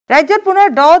ৰাজ্যত পুনৰ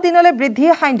 10 দিনলৈ বৃদ্ধি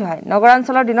সান্ধ্য আইন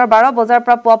নগৰাঞ্চলৰ দিনৰ 12 বজাৰ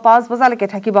পৰা পুৱা 5 বজালৈকে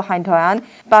থাকিব সান্ধ্য আইন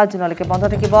 5 জুনলৈকে বন্ধ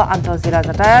থাকিব আন্তঃজিলা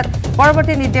যাতায়াত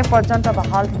পৰৱৰ্তী নিৰ্দেশ পৰ্যন্ত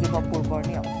বহাল থাকিব পূৰ্বৰ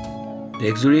নিয়ম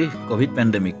দেশজুৰি কোভিড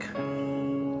পেণ্ডেমিক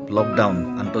লকডাউন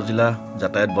আন্তঃজিলা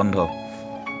যাতায়াত বন্ধ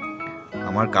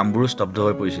আমাৰ কামবোৰ স্তব্ধ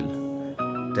হৈ পৰিছিল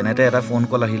তেনেতে এটা ফোন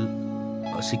কল আহিল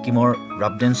সিকিমৰ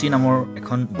ৰাবডেন্সি নামৰ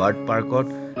এখন বাৰ্ড পাৰ্কত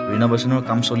ৰিনোভেশ্যনৰ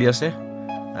কাম চলি আছে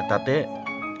তাতে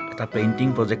এটা পেইণ্টিং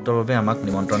প্ৰজেক্টৰ বাবে আমাক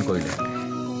নিমন্ত্ৰণ কৰিলে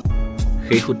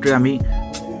সেই সূত্ৰে আমি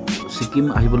সিকিম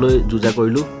আহিবলৈ যোজা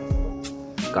কৰিলোঁ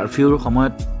কাৰফিউৰ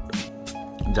সময়ত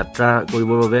যাত্ৰা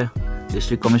কৰিবৰ বাবে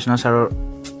ডিষ্ট্ৰিক্ট কমিশ্যনাৰ ছাৰৰ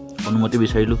অনুমতি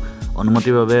বিচাৰিলোঁ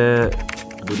অনুমতিৰ বাবে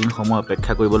দুদিন সময়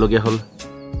অপেক্ষা কৰিবলগীয়া হ'ল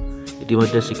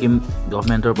ইতিমধ্যে সিকিম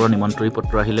গভৰ্ণমেণ্টৰ পৰা নিমন্ত্ৰণ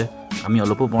পত্ৰ আহিলে আমি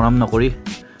অলপো মৰাম নকৰি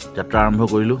যাত্ৰা আৰম্ভ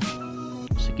কৰিলোঁ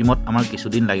সিকিমত আমাৰ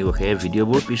কিছুদিন লাগিব সেই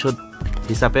ভিডিঅ'বোৰ পিছত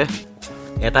হিচাপে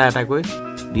এটাকৈ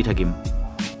দি থাকিম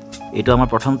এইটো আমাৰ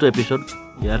প্ৰথমটো এপিছড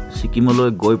ইয়াত সিকিমলৈ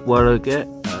গৈ পোৱালৈকে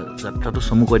যাত্ৰাটো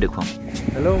চমুকৈ দেখুৱাম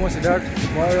হেল্ল' মই সিদ্ধাৰ্থ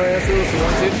মই ৰৈ আছোঁ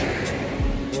সুৰঞ্জিত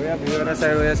বঢ়িয়া ভিডিঅ' এটা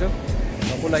চাই ৰৈ আছোঁ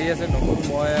নকুল আহি আছে নকুল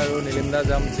মই আৰু নীলিমদা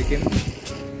যাম ছিকিম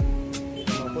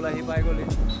নকুল আহি পাই গ'লি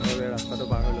ৰাস্তাটো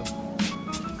পাৰ হৈ লওঁ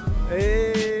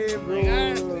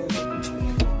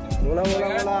বলা বলা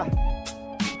বলা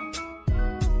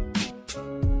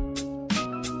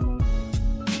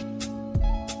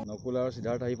নকুল আৰু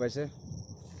সিদ্ধাৰ্থ আহি পাইছে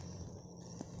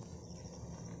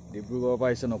ডিব্ৰুগড়ৰ পৰা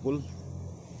আহিছে নকুল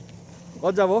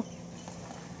ক'ত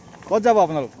যাব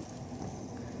আপোনালোক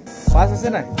পাছ আছে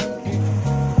নাই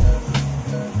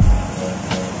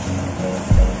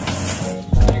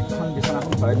এখন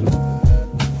বিছনাখন ভৰাই দিলোঁ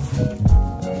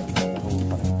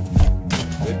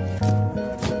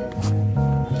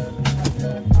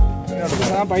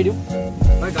পাৰি দিওঁ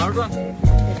গাঁৱৰটো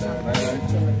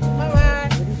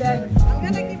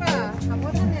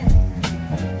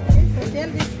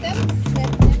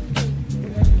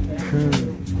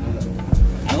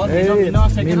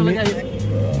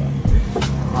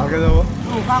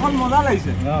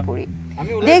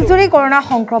দেশজুৰি কৰোনা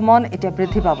সংক্ৰমণ এতিয়া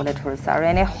বৃদ্ধি পাবলৈ ধৰিছে আৰু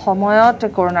এনে সময়ত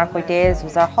কৰোনাৰ সৈতে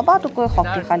যুঁজাৰ সবাতোকৈ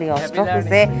শক্তিশালী অস্ত্ৰ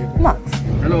হৈছে মাস্ক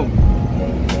হেল্ল'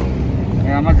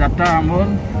 আমাৰ যাত্ৰা আৰম্ভ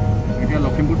হ'ল এতিয়া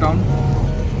লখিমপুৰ টাউন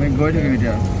আমি গৈ থাকিম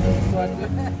এতিয়া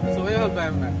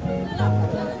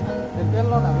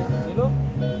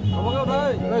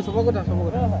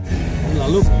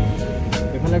লালুক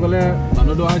এইফালে গ'লে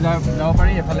বান্দৰদোৱা হৈ যাব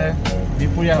পাৰি এইফালে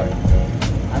বিহপুৰীয়া হয়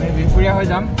আমি বিহপুৰীয়া হৈ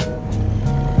যাম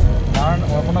কাৰণ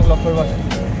অৰ্পণক লগ কৰিব আছে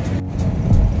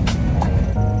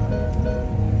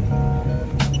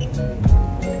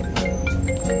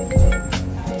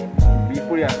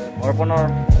বিহপুৰীয়া অৰ্পণৰ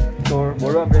তোৰ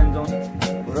বৰুৱা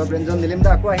ব্ৰেঞ্জন নীলিমদা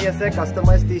আকৌ আহি আছে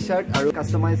কাষ্টমাইজ টি চাৰ্ট আৰু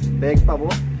কাষ্টমাইজ বেগ পাব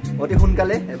অতি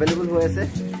সোনকালে এভেইলেবল হৈ আছে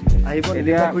আহিব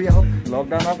এতিয়া ঘূৰি আহক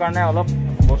লকডাউনৰ কাৰণে অলপ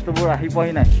বস্তুবোৰ আহি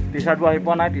পোৱাহি নাই টি চাৰ্টবোৰ আহি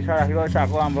পোৱা নাই টি চাৰ্ট আহিব হৈছে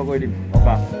আকৌ আৰম্ভ কৰি দিম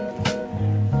অপা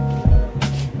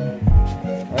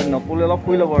নকুল অলপ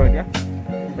শুই ল'ব আৰু এতিয়া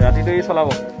ৰাতিটো ই চলাব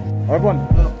অৰ্পণ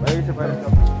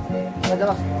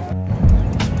যাবা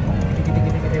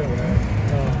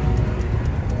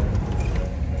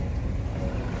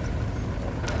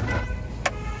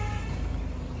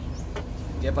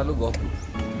পালোঁ গহপুৰ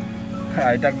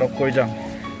আইতাক লগ কৰি যাম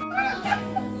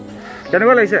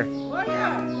কেনেকুৱা লাগিছে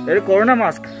এইটো কৰোণা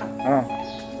মাস্ক অঁ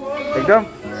একদম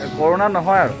কৰোণা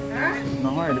নহয় আৰু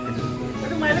নহয় এইটো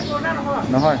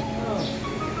নহয়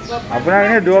আপোনাক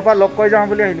এনেই দূৰৰ পৰা লগ কৰি যাওঁ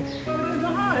বুলি আহিলোঁ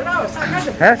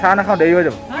হে চাহ নাখাওঁ দেৰি হৈ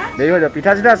যাব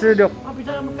পিঠা চিঠা আছে দিয়ক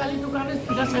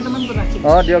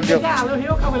অঁ দিয়ক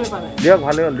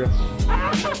ভালেই হ'ল দিয়ক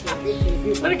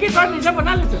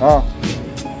অঁ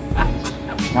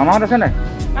মামাহঁত আছে নাই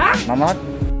মামাহঁত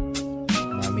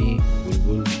আমি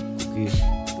বুলবুল কুকি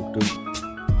টুকটুক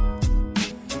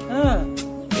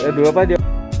এই দূৰৰ পৰাই দিয়ক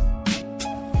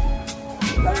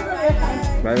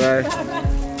বাই বাই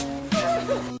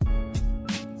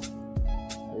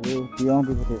এইটো কিয়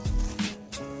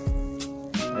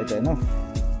পঠিয়াইছে ন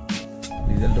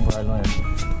ডিজেলটো ভৰাই লওঁ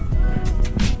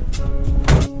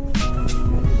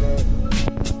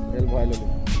তেল ভৰাই ল'লোঁ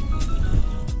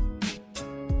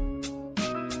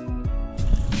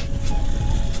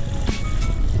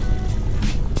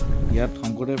ইয়াত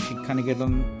শংকৰদেৱ শিক্ষা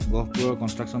নিকেতন গহপুৰৰ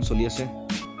কনষ্ট্ৰাকশ্যন চলি আছে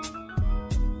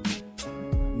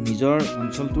নিজৰ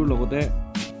অঞ্চলটোৰ লগতে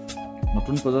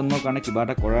নতুন প্ৰজন্মৰ কাৰণে কিবা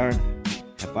এটা কৰাৰ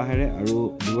হেঁপাহেৰে আৰু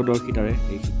দূৰদৰ্শিতাৰে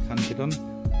এই শিক্ষা নিকেতন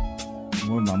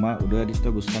মোৰ মামা উদয়াদিত্য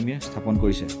গোস্বামীয়ে স্থাপন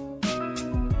কৰিছে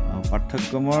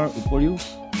পাঠ্যক্ৰমৰ উপৰিও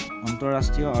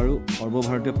আন্তঃৰাষ্ট্ৰীয় আৰু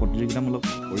সৰ্বভাৰতীয় প্ৰতিযোগিতামূলক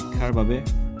পৰীক্ষাৰ বাবে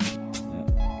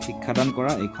শিক্ষাদান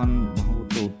কৰা এইখন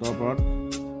ব্ৰহ্মপুত্ৰ উত্তৰ পাৰত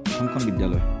প্ৰথমখন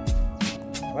বিদ্যালয়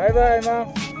বাই বাই মা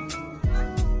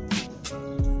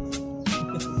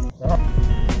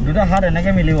দুটা হাত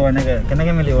এনেকে মিলিব এনেকে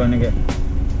কেনেকে মিলিব এনেকে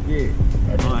কি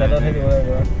চালত থাকিব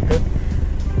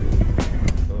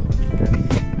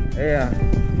এয়া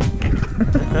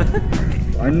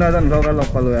অন্য এজন ভগা লগ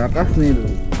পালো আকাশ নীল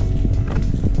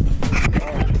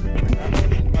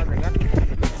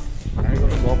আহি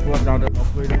গ'লো গহপুৰত যাওঁতে লগ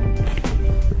কৰি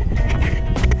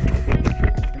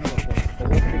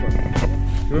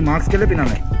তুমি মাস্ক কেলে পিন্ধা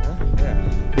নাই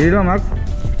দি লোৱা মাস্ক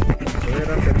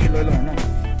এটা চেফটি লৈ লওঁ ন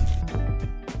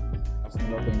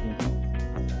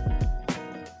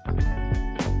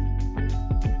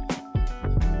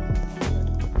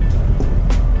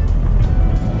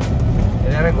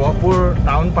আমি গহপুৰ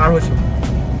টাউন পাৰ হৈছোঁ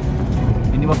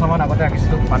 3 বছৰমান আগতে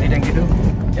আঁকিছিলোঁ পানী টেংকিটো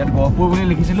ইয়াত গহপুৰ বুলি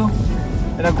লিখিছিলোঁ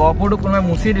এতিয়া গহপুৰটো কোনোবাই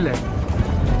মুচি দিলে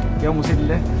কিয় মুচি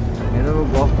দিলে এইটো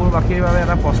গহপুৰবাসীৰ বাবে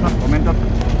এটা প্ৰশ্ন কমেণ্টত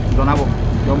জনাব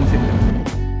কিয় মুচি দিলে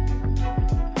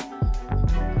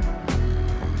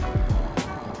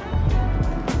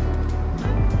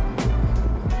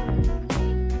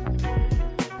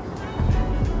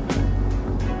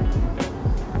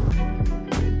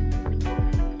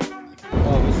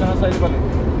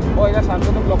এতিয়া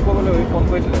শান্তনুক লগ কৰিবলৈ ফোন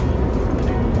কৰিছিলে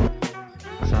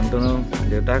শান্তনু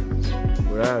দেউতাক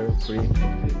খুৰা আৰু খুৰী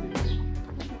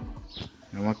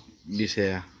আমাক দিছে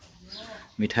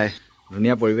মিঠাই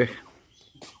ধুনীয়া পৰিৱেশ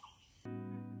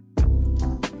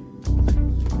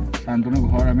শান্তনুৰ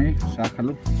ঘৰ আমি চাহ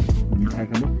খালোঁ মিঠাই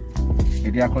খালোঁ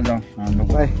এতিয়া আকৌ যাওঁ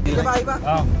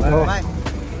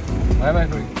বাই বাই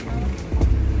খুৰী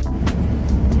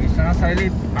বিশ্বনাথ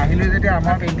চাৰিআলিত আহিলে যেতিয়া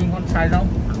আমাৰ পেইণ্টিংখন চাই যাওঁ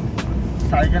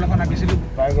চাইকেল এখন আঁকিছিলোঁ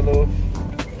পাই গ'লোঁ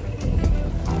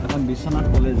এখন বিশ্বনাথ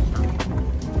কলেজ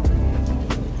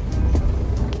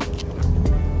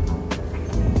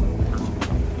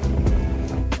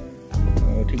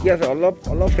ঠিকে আছে অলপ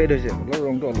ফেড হৈছে অলপ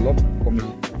ৰংটো অলপ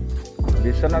কমিছে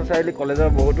বিশ্বনাথ চাৰিআলি কলেজৰ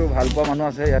বহুতো ভাল পোৱা মানুহ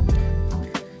আছে ইয়াত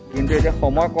কিন্তু এতিয়া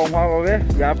সময় কম হোৱাৰ বাবে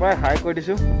ইয়াৰ পৰাই হাই কৰি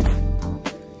দিছোঁ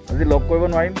আজি লগ কৰিব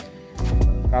নোৱাৰিম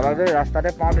কাৰোবাক যদি ৰাস্তাতে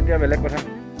পাওঁ তেতিয়া বেলেগ কথা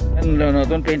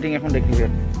নতুন পেইণ্টিং এখন দেখিব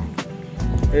ইয়াত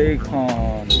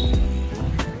এইখন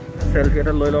সেলফি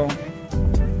এটা লৈ লওঁ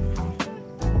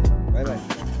বাই বাই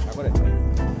আকৌ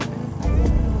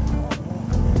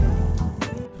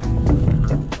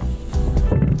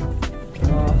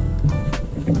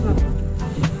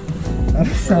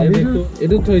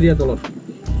এইটো থৈ দিয়া তলত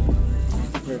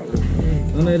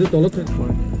নহয় এইটো তলত থৈ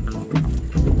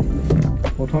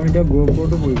প্ৰথম এতিয়া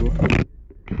গহপুৰটো পৰিব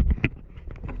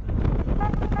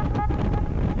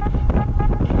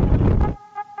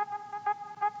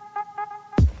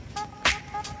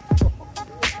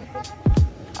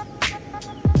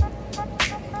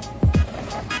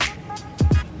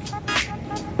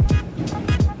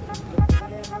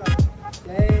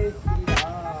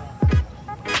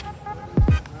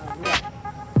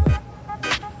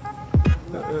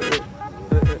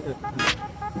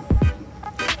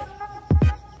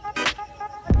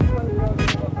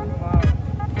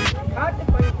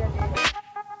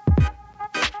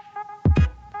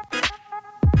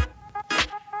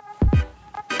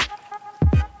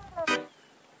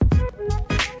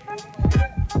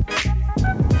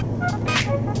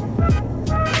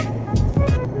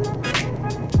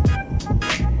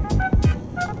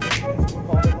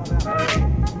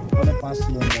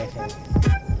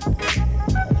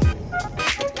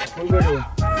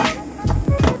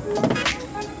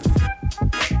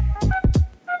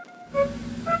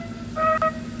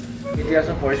এতিয়া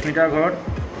আছোঁ পৰিস্মিতাৰ ঘৰত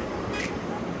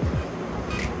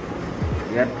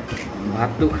ইয়াত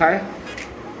ভাতটো খাই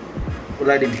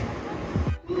ওলাই দিম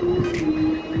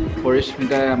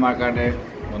পৰিস্মিতাই আমাৰ কাৰণে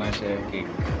বনাইছে কেক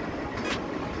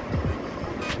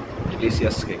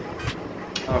ডিলিচিয়াছ কেক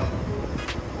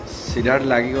চিধাত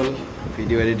লাগি গ'ল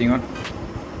video' এডিটিঙত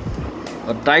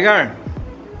tiger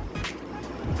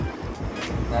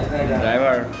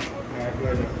driver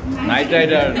night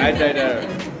rider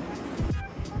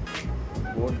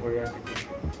বহুত বঢ়িয়া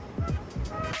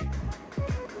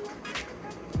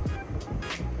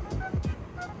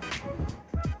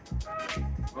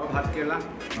ভাত কেৰেলা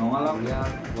ৰঙালাও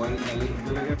বইল দালি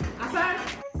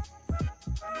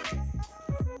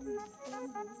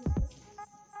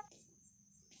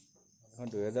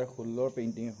 2016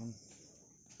 পেইণ্টিং এখন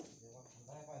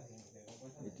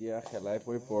এতিয়া খেলাই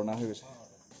পৰি পুৰণা হৈ গৈছে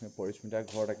পৰিস্মিতাৰ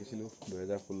ঘৰত আঁকিছিলোঁ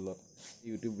 2016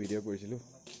 ইউটিউব ভিডিঅ' কৰিছিলোঁ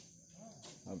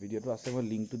ভিডিঅ'টো আছে মই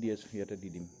লিংকটো দি আছোঁ ইয়াতে দি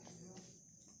দিম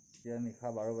এতিয়া নিশা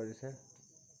 12 বাজিছে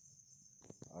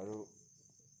আৰু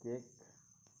কেক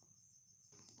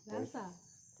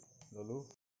ললোঁ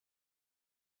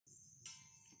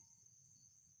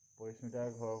পৰিস্মিতাৰ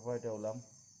ঘৰৰ পৰা এতিয়া ওলাম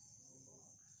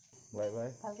বাই বাই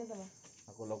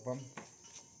আকৌ লগ পাম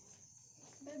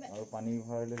আৰু পানী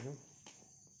ভৰাই লৈছোঁ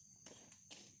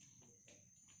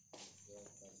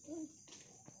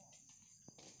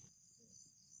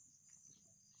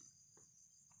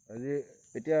আজি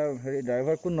এতিয়া হেৰি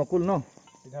ড্ৰাইভাৰ কোন নকুল ন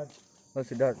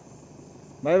সিদ্ধাৰ্থ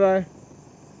বাই বাই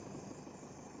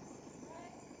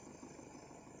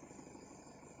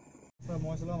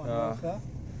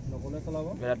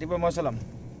ৰাতিপুৱা মই চলাম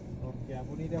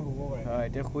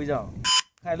এতিয়া শুই যাওঁ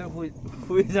খাই লৈ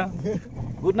শুই যাওঁ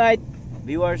good night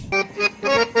viewers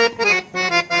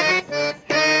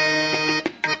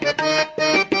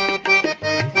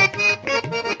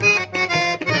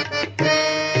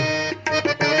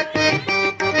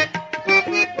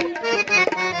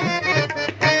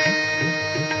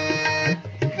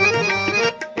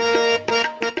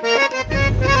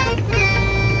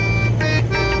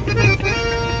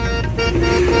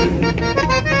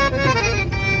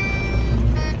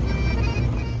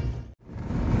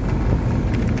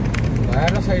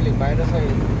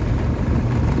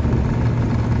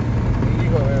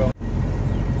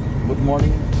good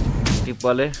morning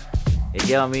ৰাতিপুৱালে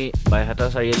এতিয়া আমি বাইহাটা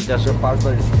চাৰিআলিতে আছোঁ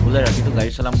বোলে ৰাতিটো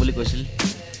গাড়ী চলাম বুলি কৈছিল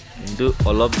কিন্তু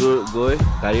অলপ দূৰ গৈ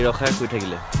গাড়ী ৰখাই শুই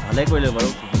থাকিলে ভালেই কৰিলে বাৰু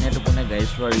টোপনে গাড়ী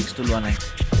চলোৱা ৰিক্সটো লোৱা নাই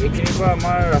এইখিনিৰ পৰা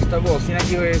আমাৰ ৰাস্তাবোৰ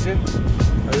অচিনাকি হৈ আছে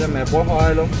আৰু এতিয়া মেপৰ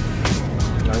সহায় ল'ম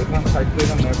গাড়ীখন চাইড কৰি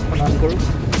ল'ম মেপখন অন কৰোঁ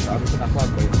তাৰপিছত আকৌ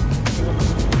আগবাঢ়িম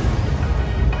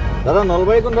দাদা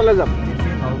নলবাৰী কোনফালে যাম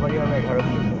নলবাৰী আৰু 11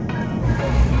 কিলোমিটাৰ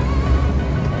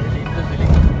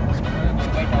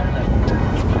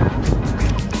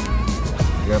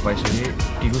এতিয়া পাইছোঁহি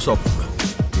টিহু চক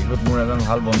টিহুত মোৰ এজন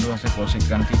ভাল বন্ধু আছে কৌশিক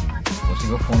ক্ৰান্তি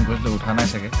কৌশিকক ফোন কৰিছিলোঁ উঠা নাই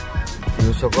চাগে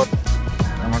টিহু চকত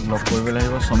আমাক লগ কৰিবলৈ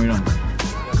আহিব সমীৰণ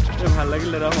ভাল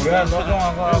লাগিল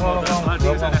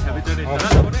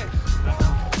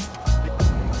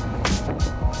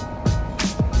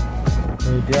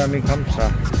এতিয়া আমি খাম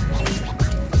চাহ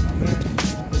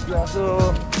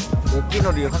বেকি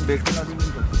নদী এখন বেকি নদী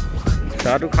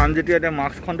চাহটো খাম যেতিয়া এতিয়া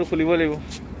মাস্কখনটো খুলিব লাগিব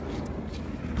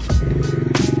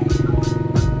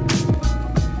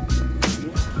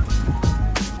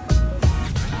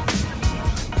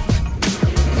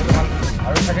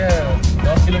আৰু চাগে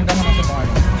 10 কিলোমিটাৰমান আছে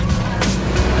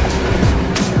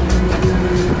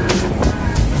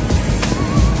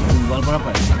গোৱালপাৰা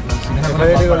পায়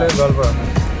গ'লে গোৱালপাৰা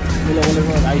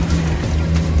ৰাইট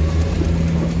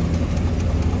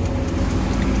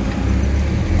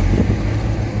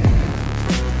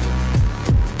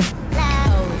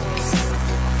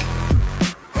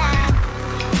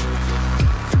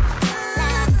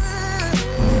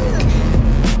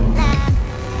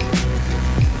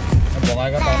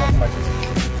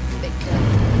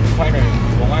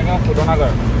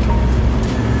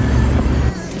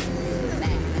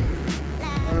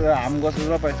আম গছ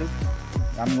এজোপা পাইছোঁ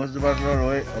আম গছজোপাৰ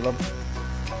ৰৈ অলপ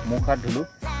মুখ হাত ধুলোঁ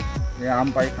আম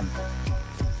পাৰি খাম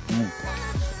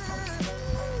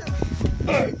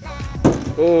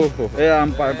এই আম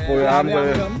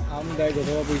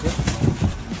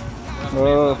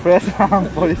ফ্ৰেছ আম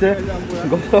পৰিছে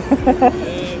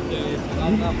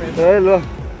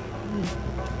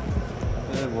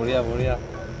বঢ়িয়া বঢ়িয়া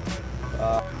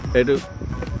এইটো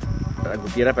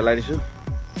গুটি এটা পেলাই দিছোঁ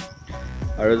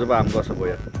আৰু এজোপা আম গছ হ'ব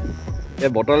ইয়াত এই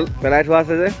বটল পেলাই থোৱা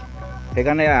আছে যে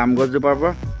সেইকাৰণে আম গছজোপাৰ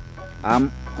পৰা আম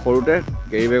সৰুতে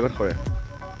কেৰি বেগত সৰে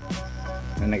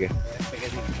এনেকৈ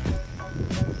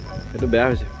সেইটো বেয়া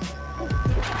হৈছে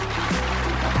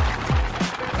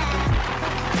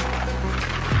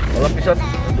অলপ পিছত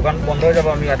দোকান বন্ধ হৈ যাব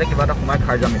আমি ইয়াতে কিবা এটা সোমাই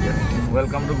খাই যাম এতিয়া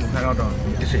ৱেলকাম টু গোসাইগাঁও টাউন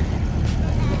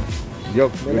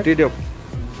দিয়ক গুটি দিয়ক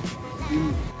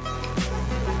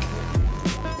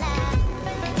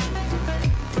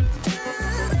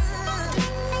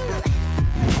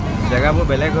জেগাবোৰ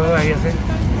বেলেগ হৈ আহি আছে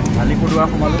লালিপুৰ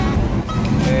সোমালোঁ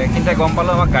এইখিনিতে গম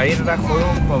পালোঁ আমাৰ গাড়ীত এটা সৰু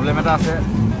প্ৰব্লেম এটা আছে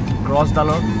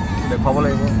ক্ৰছডালৰ দেখুৱাব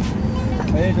লাগিব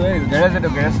এইটো এই গেৰেজ এইটো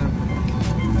গেৰেজ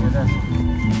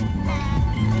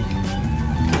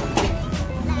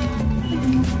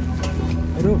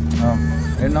এইটো অঁ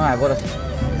এইটো নহয় আগত আছে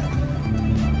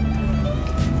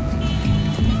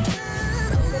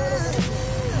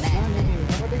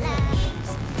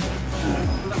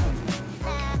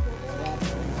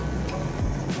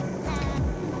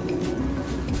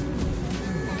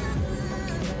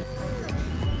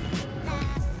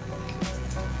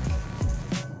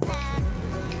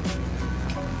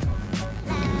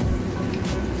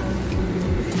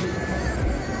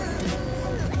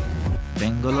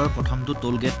বেংগলৰ প্ৰথমটো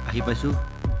টোল গেট আহি পাইছোঁ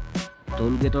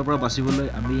টোল গেটৰ পৰা বাচিবলৈ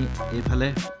আমি এইফালে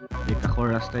এই কাষৰ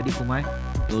ৰাস্তাইদি সোমাই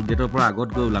টোল গেটৰ পৰা আগত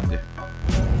গৈ ওলামগৈ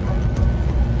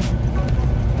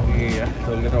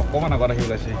টোল গেটৰ অকণমান আগত আহি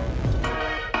ওলাইছে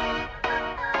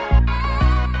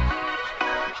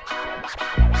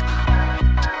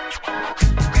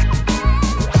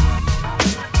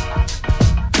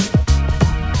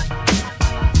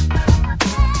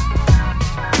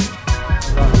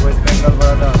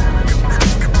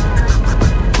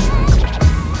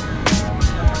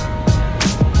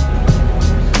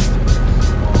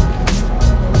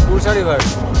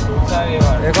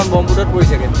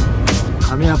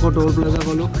আকৌ টোল প্লাজা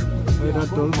পালোঁ এটা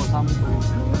টোল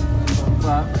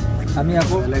আমি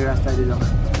আকৌ বেলেগ ৰাস্তাই দি যাওঁ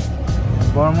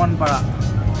বৰ্মনপাৰা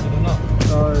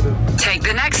Take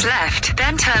the next left,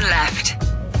 then turn left.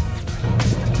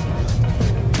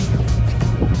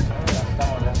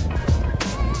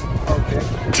 Okay.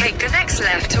 Take the next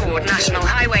left toward National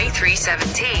Highway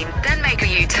 317, then make a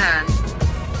U-turn.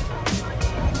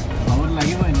 How much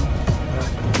lagi boy?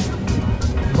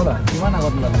 Bola, gimana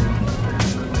agak lagi?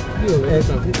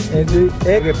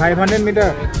 500 meter.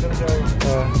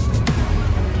 Oh.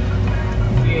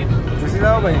 Mesti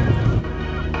tahu boy.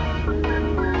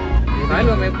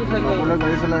 Sailo, map tu sailo. Bola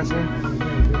gari chala ase.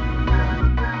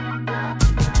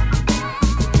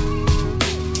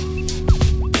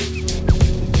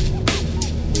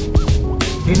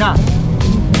 Dina.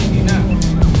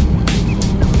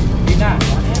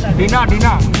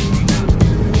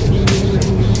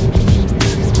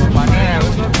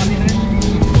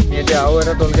 Ini आओ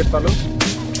era toll gate पालो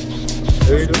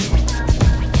এইটো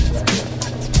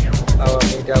आओ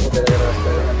আমি এটা আকৌ বেলেগ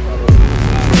ৰাস্তা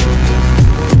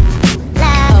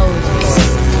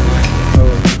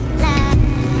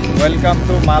Welcome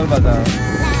to Mal Bazar.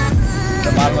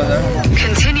 The Mal Bazar.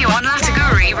 Continue on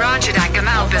Lataguri Rajadang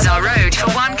Gamal Bazar Road for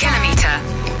 1 kilometer.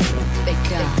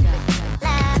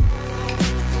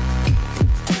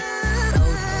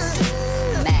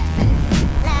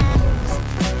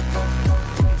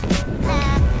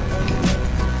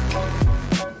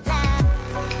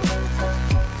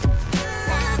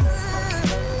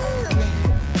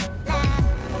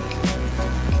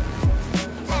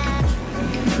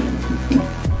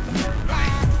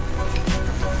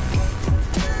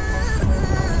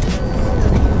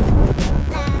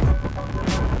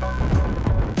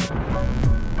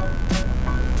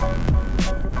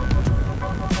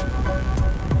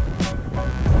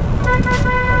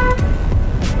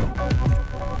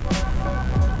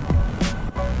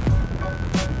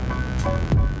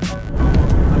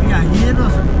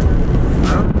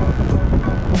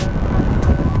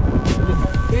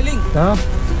 Huh?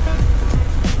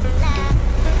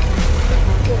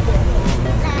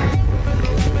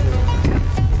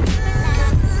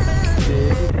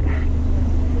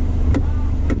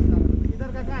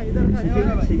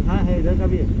 हाँ है इधर का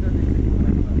भी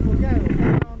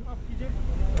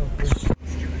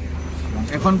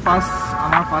এখন পাস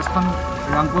আমার পাসখন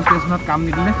রাংপুর স্টেশনত কাম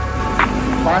নিদিলে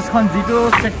পাসখন যেটো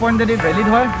চেক পয়েন্ট যদি ভ্যালিড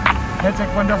হয় সেই চেক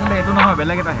পয়েন্ট আসলে এটো নহয়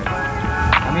বেলেগ এটা হে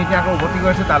আমি এতিয়া আকৌ উভতি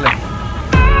গৈছো তালে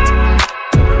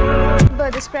By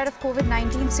the spread of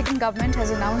COVID-19, Sikkim government has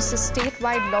announced a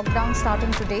statewide lockdown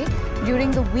starting today. During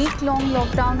the week-long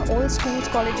lockdown, all schools,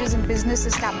 colleges and business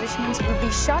establishments will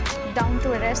be shut down to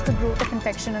arrest the growth of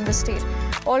infection in the state.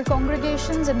 All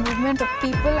congregations and movement of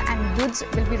people and goods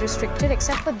will be restricted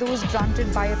except for those granted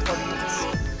by authorities.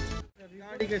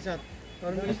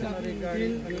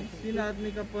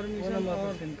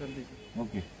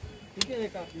 Okay.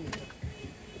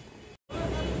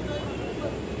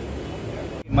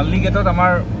 মাল্লি গেটত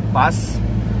আমাৰ পাছ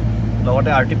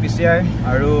লগতে RTPCI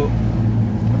আৰু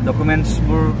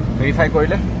ডকুমেণ্টছবোৰ verify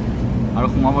কৰিলে আৰু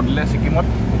সোমাব দিলে ছিকিমত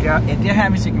এতিয়াহে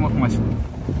আমি ছিকিমত সোমাইছোঁ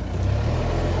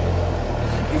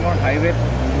ছিকিমৰ হাইৱেত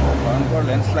ভয়ংকৰ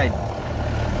লেণ্ডশ্লাইড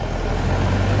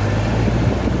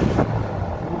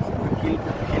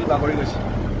শিল বাগৰি গৈছে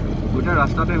গোটেই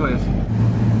ৰাস্তাতে হৈ আছে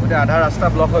গোটেই আধা ৰাস্তা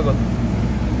ব্লক হৈ গ'ল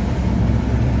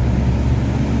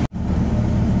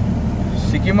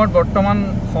ছিকিমত বৰ্তমান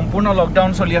সম্পূৰ্ণ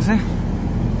লকডাউন চলি আছে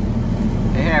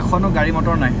এখনো গাড়ী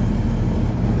মটৰ নাই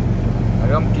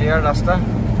একদম ক্লিয়াৰ ৰাস্তা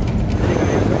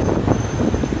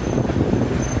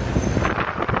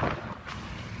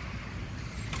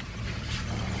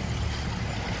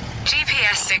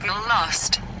GPS signal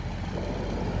lost.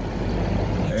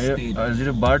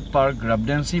 যিটো বাৰ্ড পাৰ্ক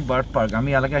ৰাবডেন্সি বাৰ্ড পাৰ্ক আমি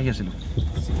ইয়ালৈকে আহি আছিলোঁ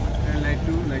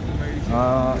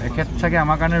এখেত চাগে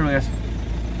আমাৰ কাৰণে ৰৈ আছে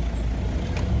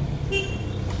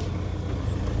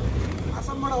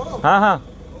हाँ हाँ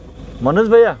मनोज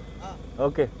भैया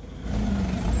ओके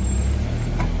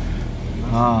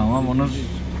हाँ मैं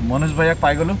मनोज भैया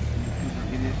पाई गलो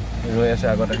रही আছে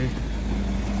আগত আহি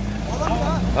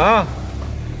हाँ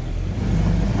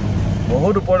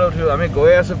बहुत ऊपर उठियो আমি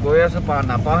গৈ আছো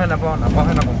নাপাওহে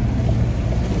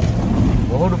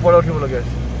বহুত ऊपर উঠিব লাগে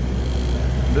আছে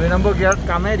 2 নম্বৰ গিয়াৰত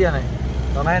কামে দিয়া নাই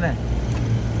জনাই নাই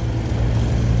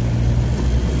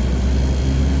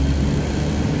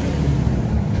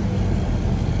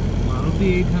Maruti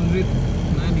 800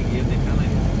 नहीं किया देखा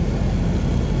नहीं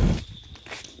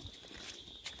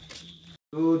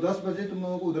तो 10 बजे तुम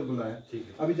लोगों को उधर बुलाया ठीक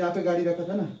है अभी जहाँ पे गाड़ी रखा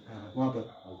था ना वहाँ पर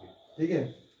ठीक है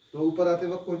तो ऊपर आते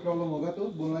वक्त कोई प्रॉब्लम होगा तो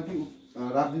बोलना कि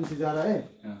रात दिन से जा रहा है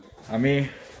আমি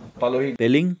পালোহি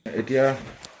টেলিং এতিয়া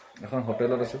এখন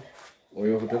হোটেলত আছো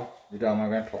ওয়ো হোটেল যেটা আমাৰ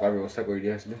কাৰণে থকাৰ ব্যৱস্থা কৰি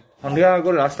দিয়া আছিল সন্ধিয়া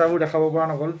আগৰ ৰাস্তাবোৰ দেখাব পৰা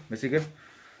নগল বেছিকে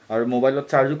আৰু মোবাইলত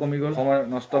চাৰ্জো কমি গ'ল সময়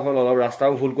নষ্ট হ'ল অলপ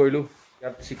ৰাস্তাও ভুল কৰিলো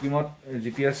ইয়াত সিকিমত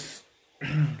জিপিএস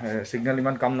সিগনেল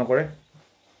ইমান কাম নকৰে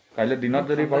কাইলৈ দিনত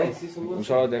যদি পাৰো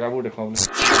ওচৰৰ জেগাবোৰ দেখাবলৈ